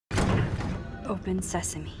Open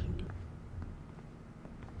sesame.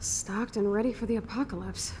 Stocked and ready for the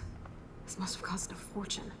apocalypse. This must have cost a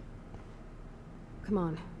fortune. Come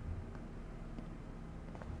on.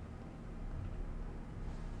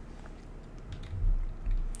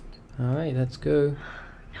 Alright, let's go.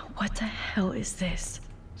 Now what the hell is this?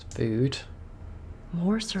 It's food.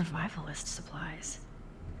 More survivalist supplies.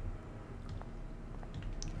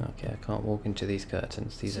 Okay, I can't walk into these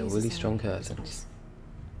curtains. These are really strong curtains.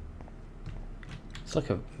 It's like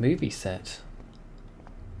a movie set.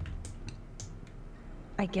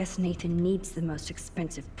 I guess Nathan needs the most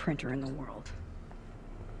expensive printer in the world.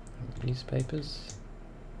 Newspapers.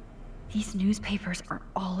 These newspapers are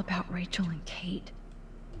all about Rachel and Kate.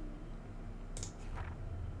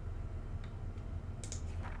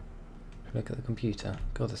 Look at the computer.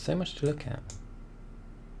 God, there's so much to look at.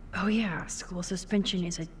 Oh yeah, school suspension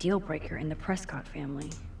is a deal breaker in the Prescott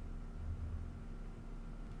family.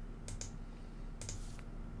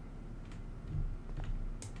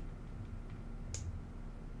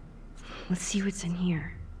 Let's see what's in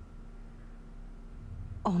here.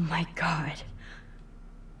 Oh my god.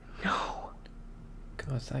 No.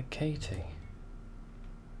 God, is that Katie?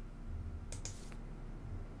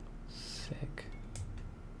 Sick.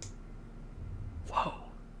 Whoa.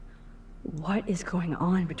 What is going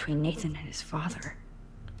on between Nathan and his father?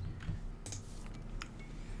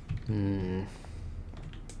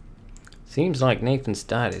 Seems like Nathan's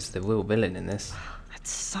dad is the real villain in this. That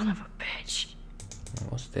son of a bitch.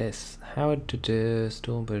 What's this? How to do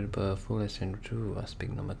Stormbird full lesson to us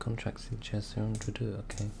big number contracts in chess to do,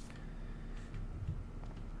 okay.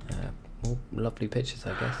 More lovely pictures,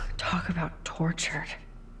 I guess. Talk about tortured.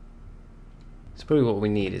 It's probably what we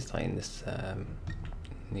need is like in this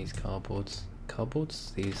these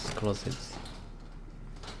cardboards, these closets.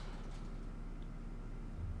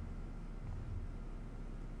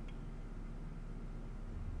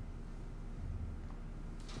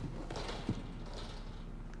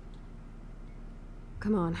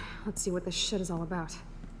 Come on, let's see what this shit is all about.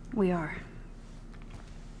 We are.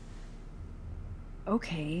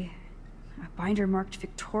 Okay. A binder marked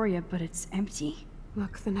Victoria, but it's empty.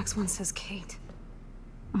 Look, the next one says Kate.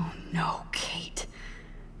 Oh no, Kate.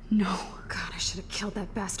 No. God, I should have killed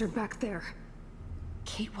that bastard back there.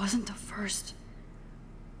 Kate wasn't the first.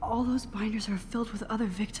 All those binders are filled with other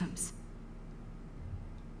victims.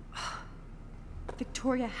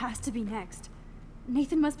 Victoria has to be next.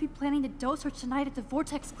 Nathan must be planning to dose her tonight at the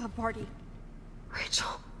Vortex Club party.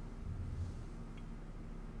 Rachel.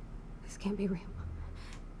 This can't be real.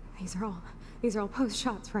 These are all post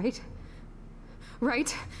shots, right?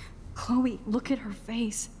 Right? Chloe, look at her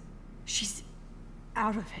face. She's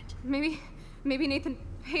out of it. Maybe Nathan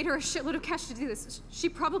paid her a shitload of cash to do this. She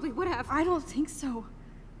probably would have. I don't think so.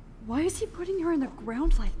 Why is he putting her in the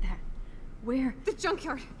ground like that? Where? The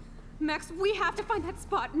junkyard. Max, we have to find that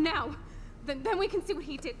spot now. Then we can see what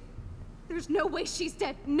he did. There's no way she's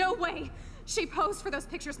dead. No way. She posed for those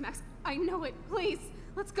pictures, Max. I know it. Please,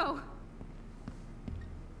 let's go.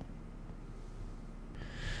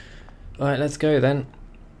 Alright, let's go then.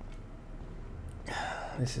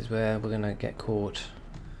 This is where we're gonna get caught.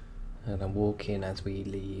 I'm gonna walk in as we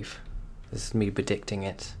leave. This is me predicting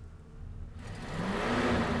it.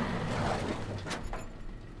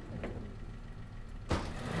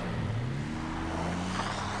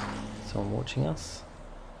 Someone watching us?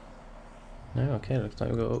 No, okay, looks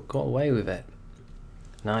like we got away with it.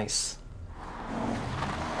 Nice.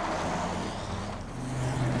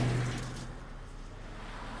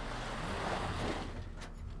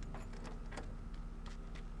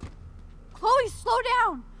 Chloe, slow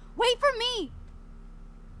down! Wait for me!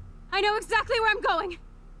 I know exactly where I'm going.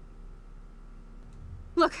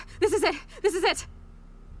 Look, this is it. This is it.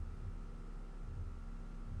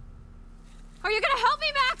 Are you gonna help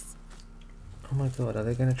me, Max? Oh my god, are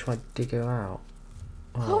they gonna try to dig her out?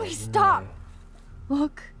 Oh, Chloe, stop! no.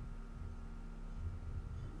 Look.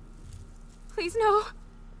 Please, no.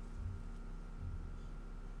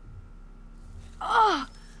 Oh!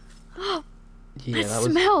 Oh! Yeah, that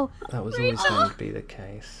smell! That was always going to be the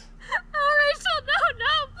case. Oh, Rachel,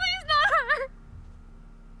 no, please not her.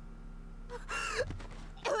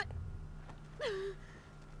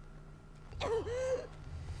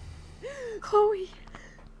 Chloe.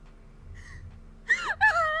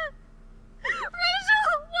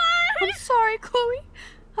 Rachel, why? I'm sorry, Chloe.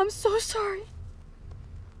 I'm so sorry.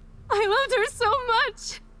 I loved her so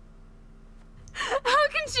much. How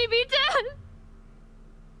can she be dead?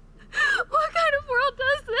 What kind of world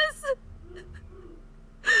does this?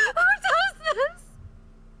 Who does this?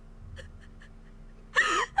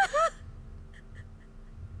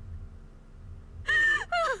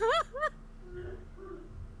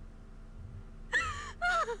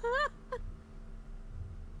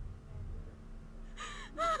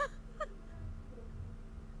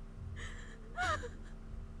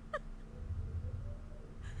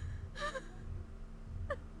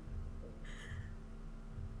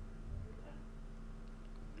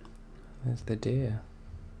 There's the deer.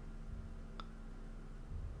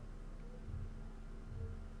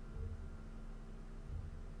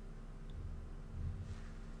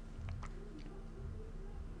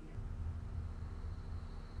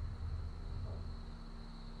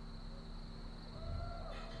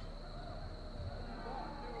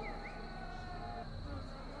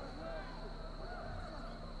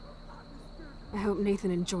 I hope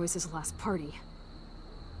Nathan enjoys his last party.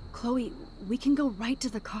 Chloe, we can go right to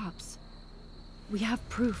the cops. We have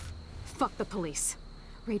proof. Fuck the police.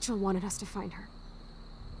 Rachel wanted us to find her.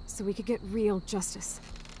 So we could get real justice.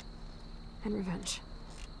 And revenge.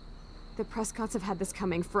 The Prescotts have had this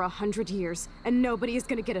coming for 100 years, and nobody is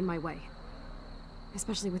gonna get in my way.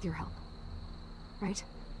 Especially with your help. Right?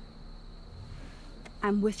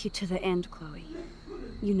 I'm with you to the end, Chloe.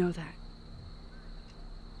 You know that.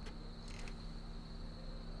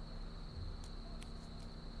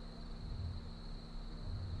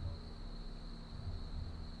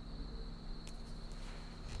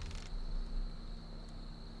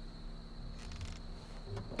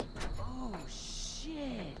 Oh,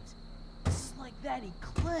 shit. This is like that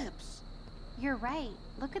eclipse. You're right.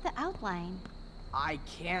 Look at the outline. I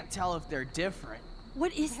can't tell if they're different.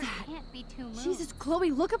 What is There that? can't be two moons. Jesus,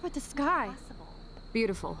 Chloe, look up at the sky. Impossible.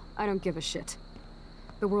 Beautiful. I don't give a shit.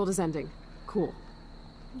 The world is ending. Cool.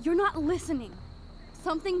 You're not listening.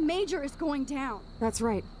 Something major is going down. That's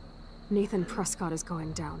right. Nathan Prescott is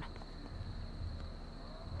going down.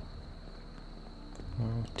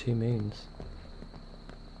 Oh, 2 moons.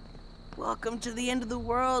 Welcome to the end of the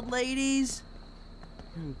world, ladies.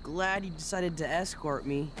 I'm glad you decided to escort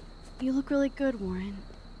me. You look really good, Warren.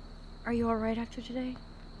 Are you alright after today?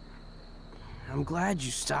 I'm glad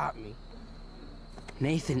you stopped me.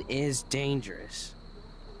 Nathan is dangerous.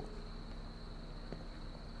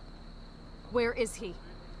 Where is he?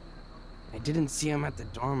 I didn't see him at the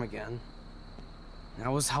dorm again. I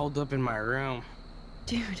was held up in my room.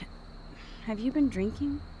 Dude, have you been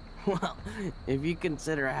drinking? Well, if you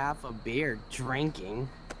consider half a beer drinking.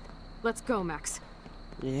 Let's go, Max.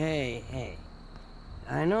 Hey.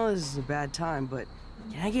 I know this is a bad time, but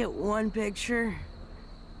can I get one picture?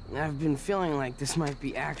 I've been feeling like this might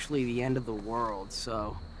be actually the end of the world,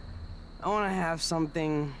 so I want to have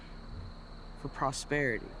something for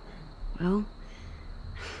prosperity. Well,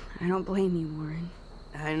 I don't blame you, Warren.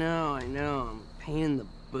 I know, I'm a pain in the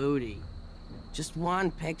booty. Just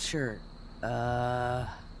one picture.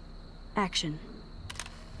 Action.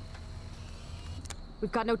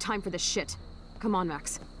 We've got no time for this shit. Come on,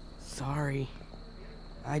 Max. Sorry.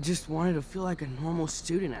 I just wanted to feel like a normal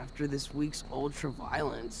student after this week's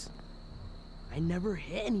ultra-violence. I never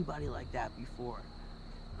hit anybody like that before.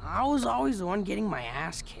 I was always the one getting my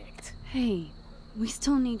ass kicked. Hey, we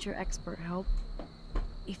still need your expert help.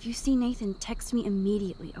 If you see Nathan, text me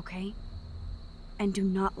immediately, okay? And do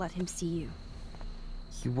not let him see you.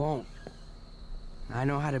 He won't. I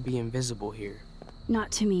know how to be invisible here.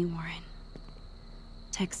 Not to me, Warren.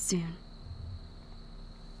 Text soon.